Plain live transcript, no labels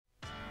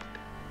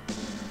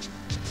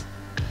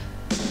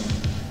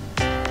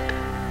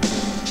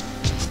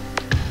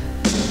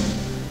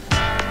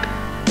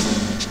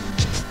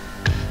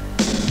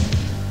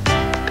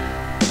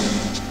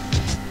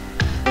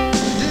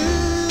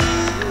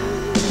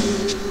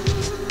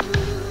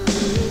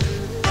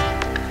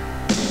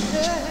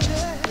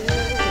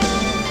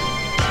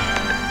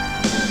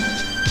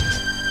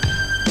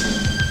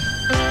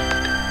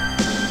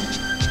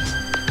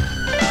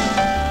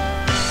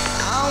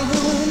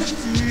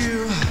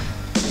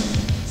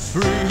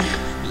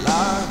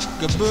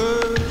like a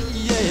bird,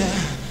 yeah.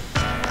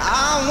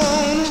 I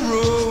wanna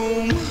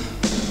roam,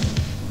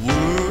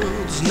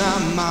 world's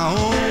not my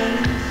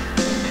own.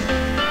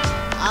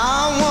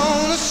 I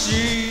wanna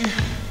see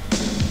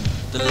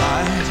the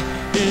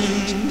light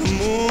in the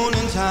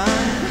morning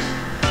time.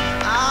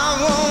 I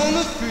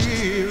wanna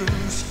feel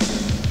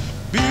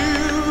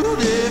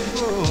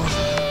beautiful.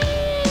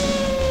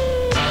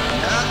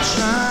 Not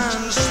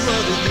trying to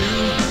smother you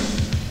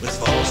with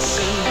false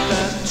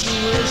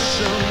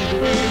infatuation,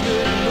 baby,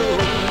 no.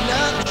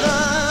 Not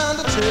trying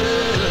to tell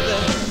you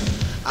that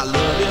I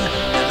love you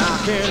and I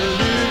can't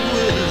live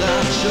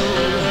without you.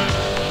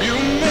 You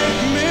make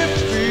me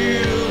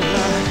feel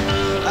like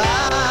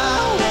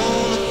I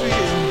wanna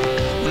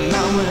feel when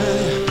I'm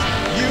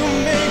with you. You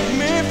make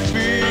me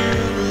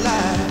feel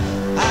like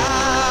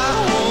I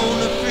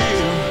wanna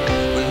feel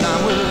when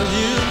I'm with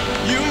you.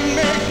 You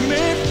make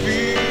me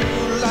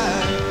feel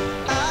like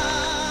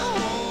I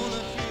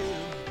wanna feel.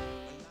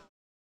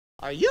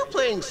 Are you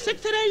playing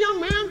sick today,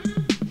 young man?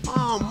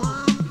 Oh,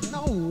 Mom,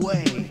 no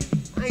way.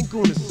 I ain't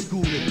going to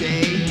school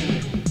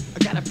today. I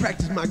gotta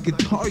practice my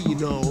guitar, you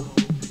know.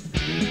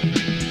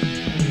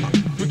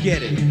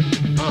 Forget it.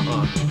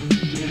 I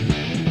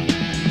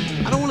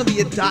don't want to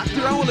be a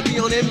doctor. I want to be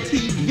on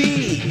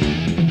MTV.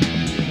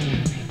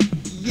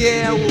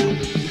 Yeah, well,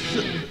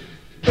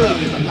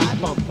 early in my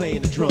life, I'm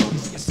playing the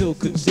drums. I still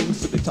couldn't sing,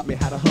 so they taught me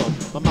how to hum.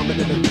 My mama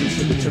never knew,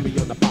 so they turned me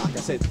on the block. I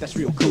said, that's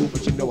real cool,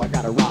 but you know I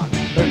gotta rock.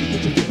 Early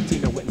age of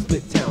 15, I went and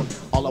split town.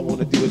 All I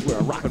wanna do is wear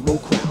a rock and roll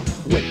crown.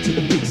 Went to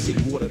the big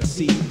city, wanted to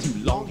see two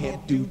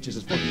long-haired dudes just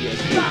as funky as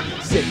me.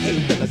 Said, hey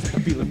fellas,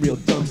 I'm feeling real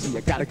dumb. See,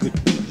 I got a good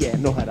beat, yeah, I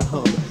know how to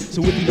hum.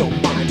 So if you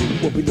don't mind,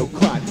 it won't be no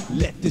crime.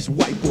 Let this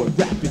white boy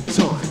rap in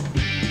time.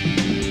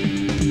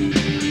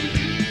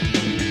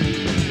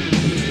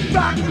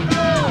 Rock and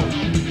roll!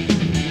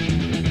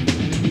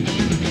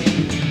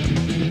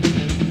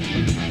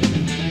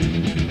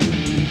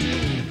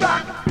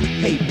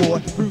 Hey boy,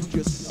 prove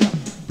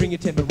yourself. Bring your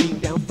tambourine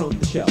down from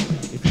the shelf.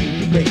 If you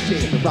can break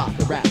jam and rock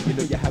and rap, you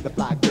know you have the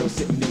fly girl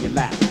sitting in your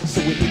lap.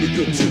 So we need a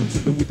good tune,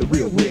 something with a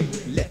real ring.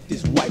 Let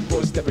this white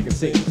boy step and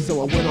sing.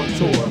 So I went on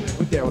tour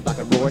with Daryl, Doc,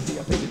 and Roy. See,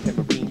 I played the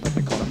tambourine, but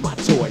they call it my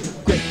toy.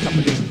 Great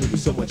combination, give me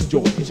so much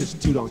joy. It's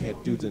just two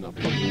long-haired dudes and a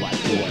funky white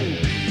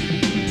boy.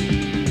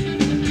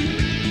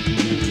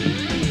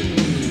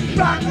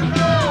 Rock and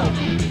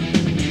roll!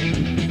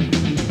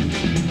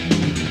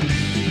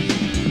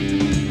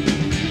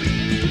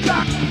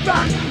 Rock,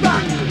 rock,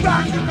 rock,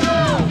 rock and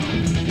roll!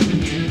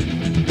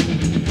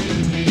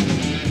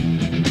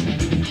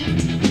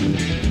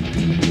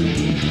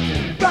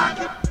 Rock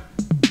it!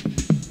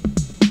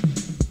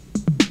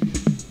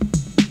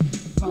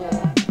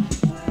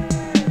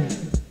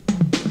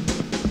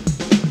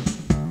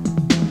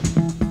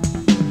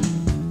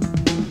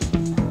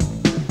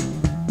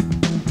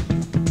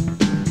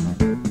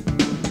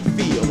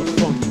 Feel the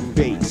funky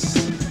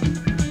bass.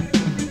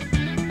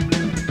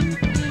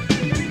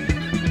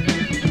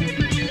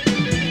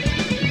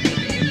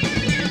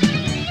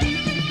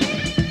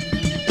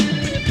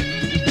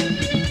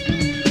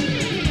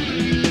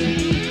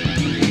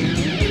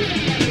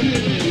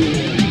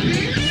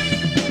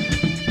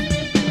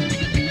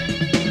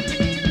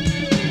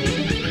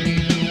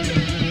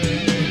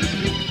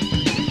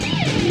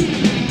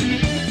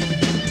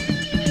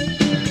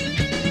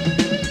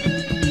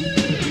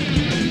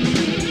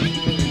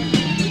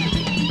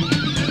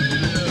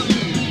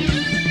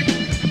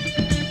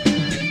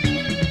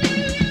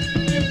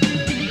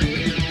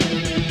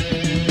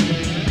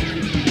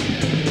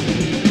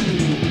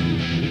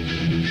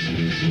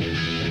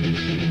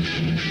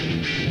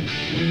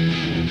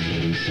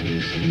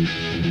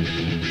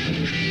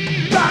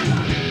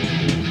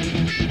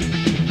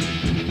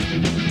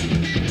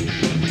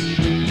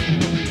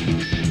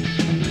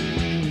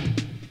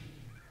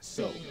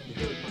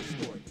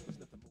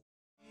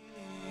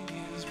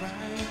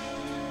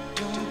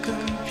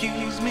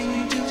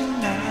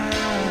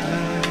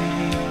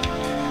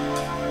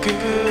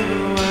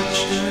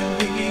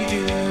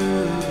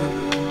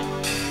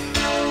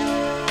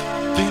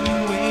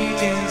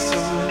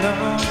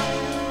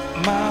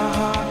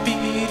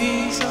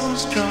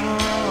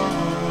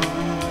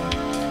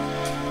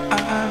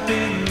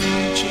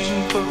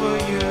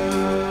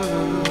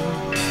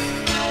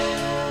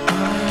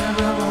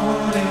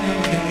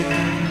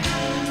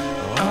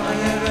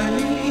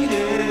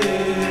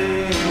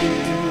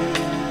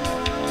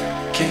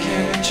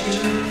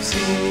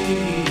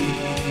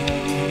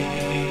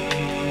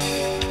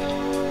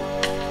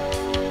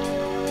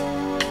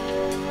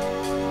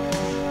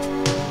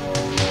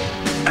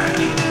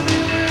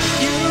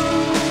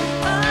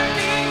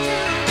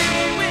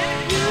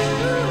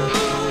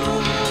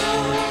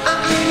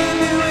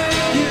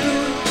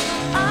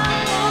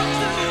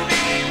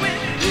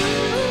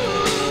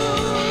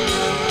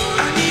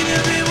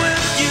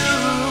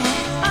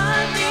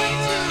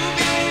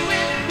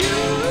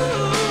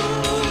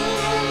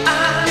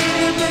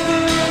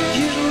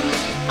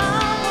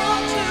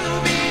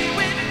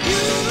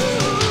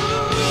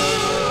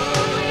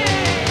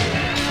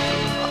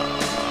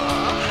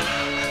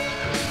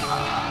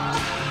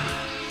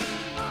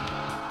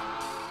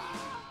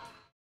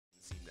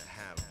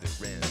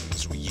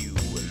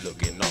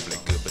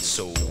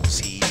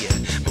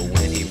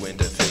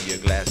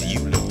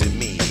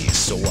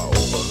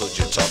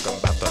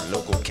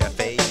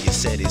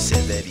 He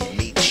said that he'd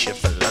meet you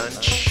for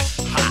lunch.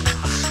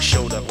 Ha!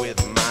 Showed up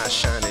with my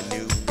shiny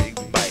new big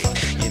bike.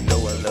 You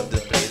know I love to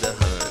play the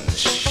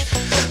hunch.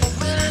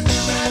 Well, I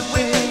knew right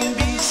where you'd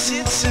be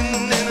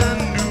sitting, and I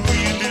knew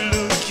you'd be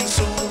looking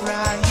so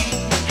right.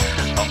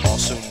 I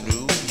also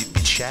knew you'd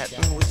be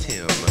chatting with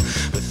him,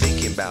 but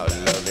thinking about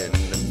loving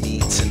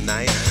me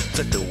tonight.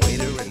 Took the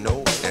waiter a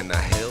note, and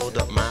I held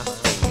up my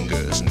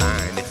fingers.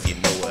 9, if you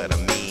know what I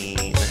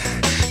mean.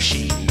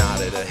 She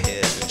nodded her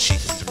head, and she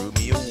threw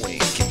me a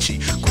wink, and she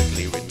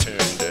quickly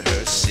returned to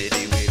her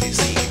city with his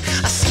scene.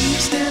 I see you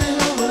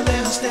standing over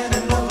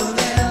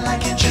there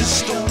like you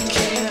just don't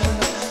care.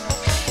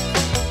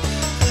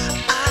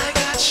 I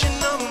got your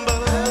number,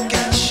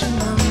 yeah.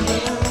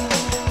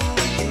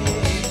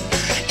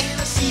 And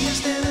I see you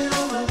standing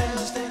over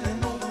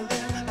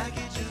there like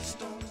you just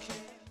don't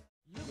care.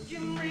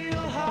 Looking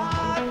real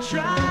hard,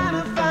 trying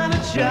to find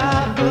a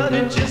job, but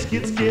it just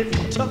gets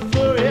getting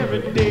tougher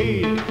every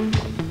day.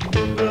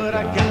 But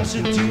I got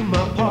to do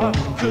my part,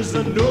 'cause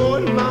I know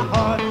in my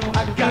heart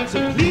I got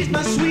to please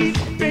my sweet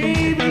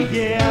baby,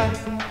 yeah.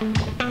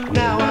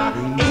 Now I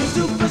ain't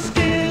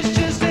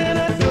superstitious and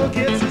I don't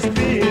get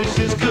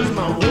suspicious, 'cause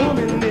my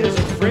woman is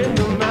a friend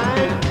of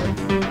mine.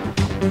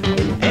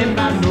 And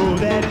I know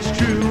that it's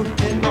true,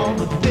 and all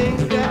the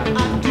things that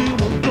I do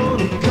are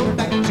gonna come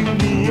back to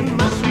me in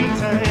my sweet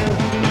time.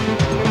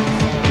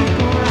 Keep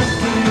on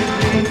rocking it,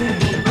 baby.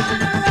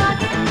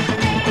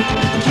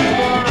 Keep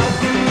on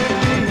rocking it,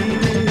 baby.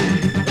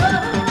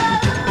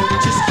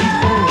 Just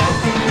keep on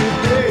rocking it,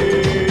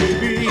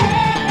 baby.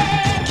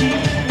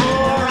 Keep on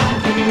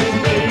rocking it,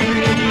 baby.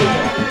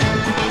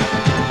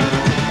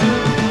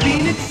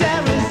 Phoenix,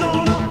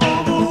 Arizona,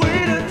 all the way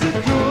to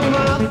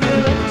Tacoma,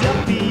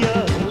 Philadelphia,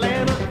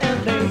 Atlanta,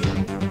 LA,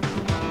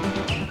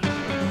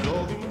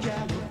 Northern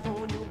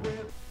California,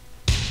 where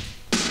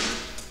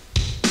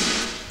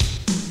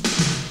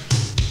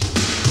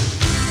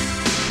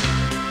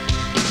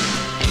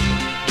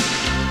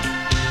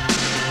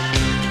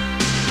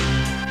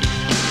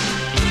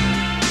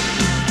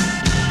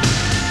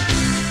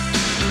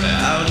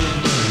out of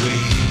my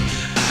way,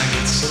 I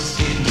got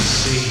something to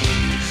say.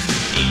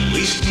 Ain't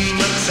wasting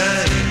my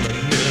time, I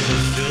never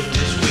felt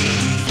this way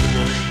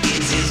before.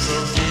 Is it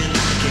something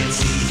I can't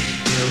see?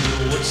 Tell me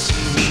what's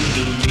it mean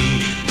to me.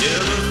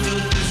 Never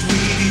felt this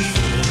way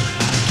before.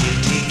 I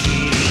can't take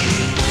it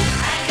anymore.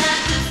 I got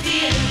the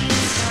feeling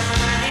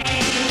inside.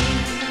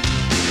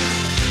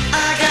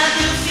 I got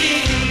the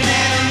feeling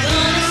that I'm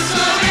gonna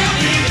soar real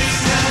big this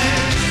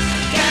time.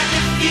 Got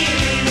the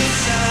feeling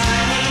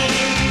inside.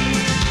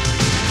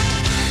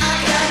 I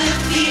got the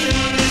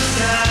feeling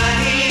inside.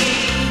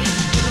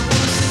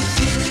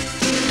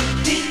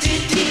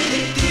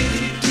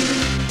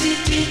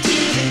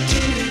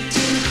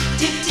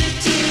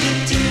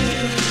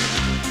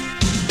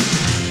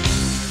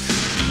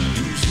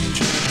 Losing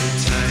track of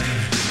time,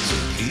 so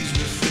please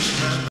refresh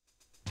my mind.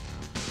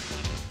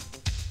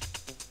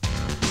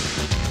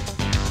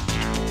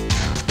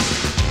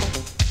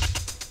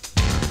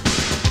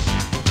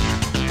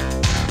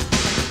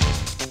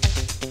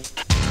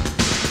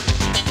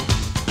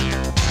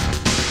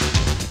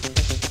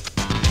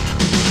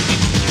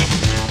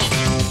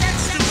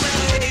 That's the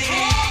way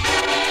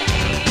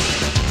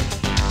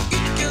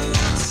it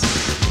goes.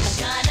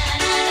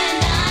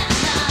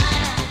 Sha-na-na-na-na-na.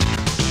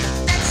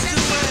 That's the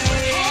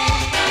way.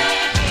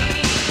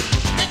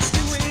 That's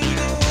the way it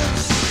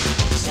goes.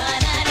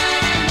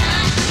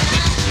 Sha-na-na-na-na-na.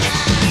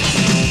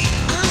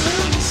 I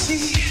wanna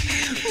see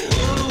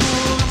what I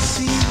wanna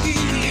see.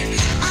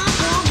 I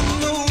wanna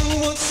know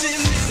what's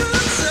in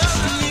front of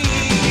me.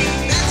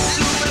 That's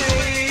the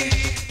way.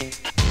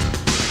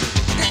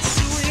 That's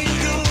the way it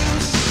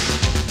goes.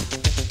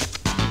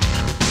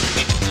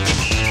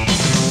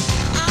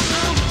 I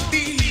wanna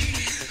be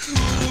who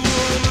I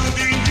wanna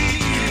be.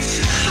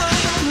 I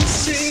wanna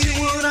say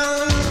what I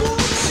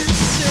want to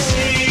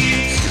say.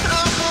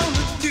 I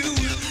wanna do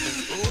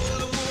what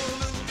I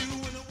wanna do.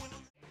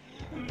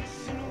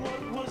 Listen,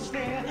 what was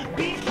there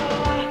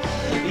before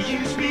you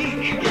speak?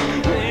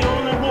 They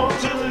only want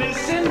to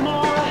listen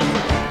more.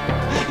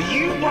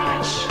 You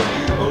watch,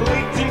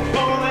 waiting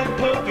for that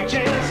perfect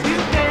chance to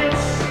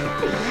dance.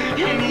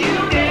 And you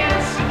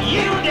dance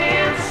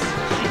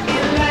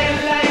in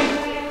light.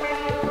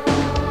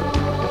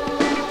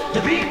 The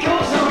beat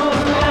goes on,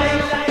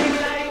 light.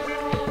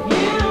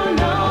 You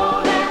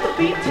know that the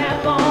beat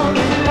tap on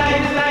in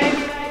light.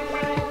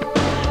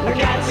 I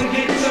got to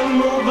get to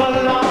move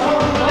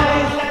along,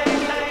 light.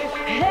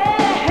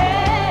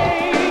 Hey,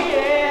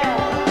 yeah.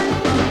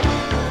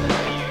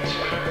 You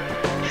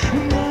turn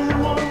no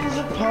one's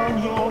upon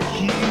your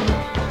heel.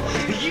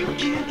 You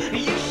give,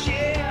 you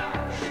share.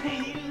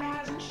 He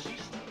lies and she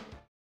steals.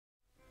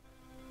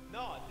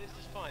 No, this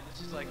is fine. This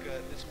is like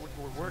this.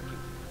 We're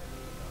working.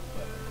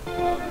 But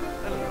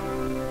I don't know.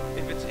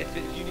 If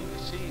you need to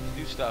see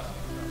do stuff,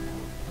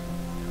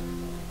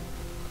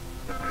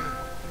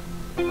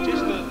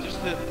 just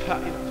the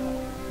you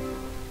know.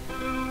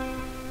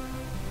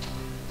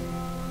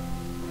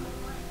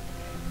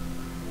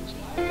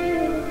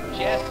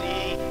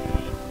 Jesse.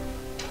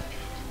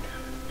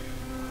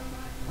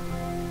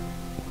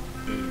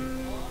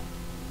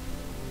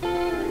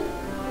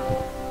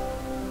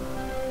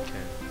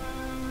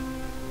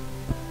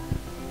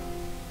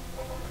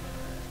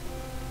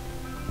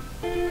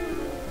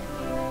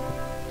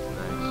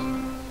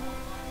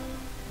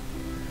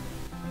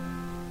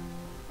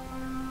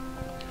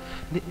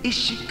 Now is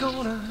she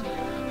gonna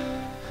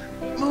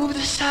move the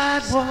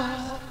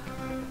sidewalk,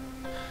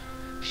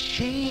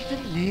 shake the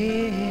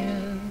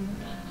land,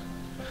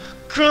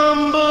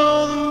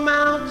 crumble the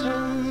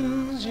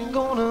mountains? You're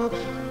gonna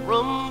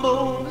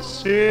rumble the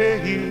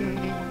sand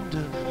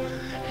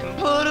and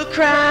put a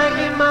crack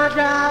in my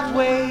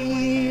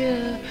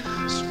driveway,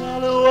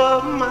 swallow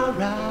up my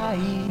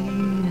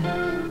ride,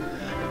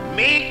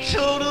 make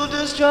total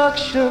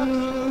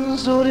destruction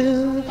so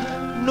there's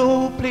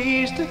no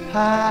place to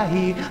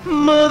hide.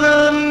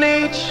 Mother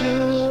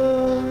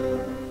Nature,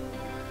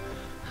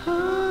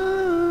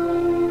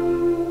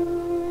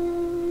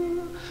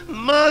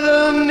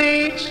 Mother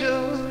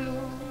Nature,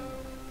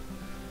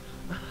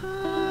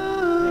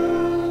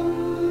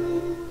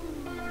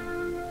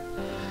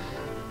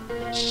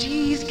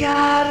 she's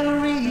got a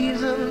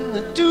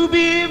reason to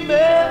be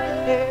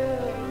mad.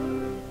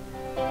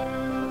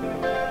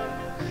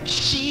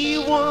 She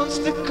wants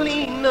to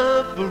clean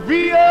up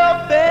real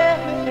bad.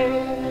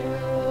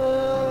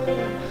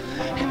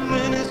 And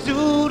when it's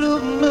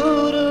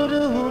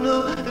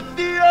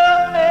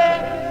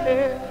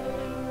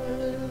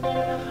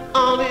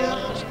all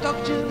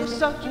this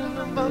destruction,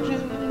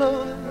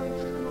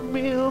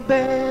 real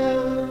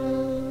bad.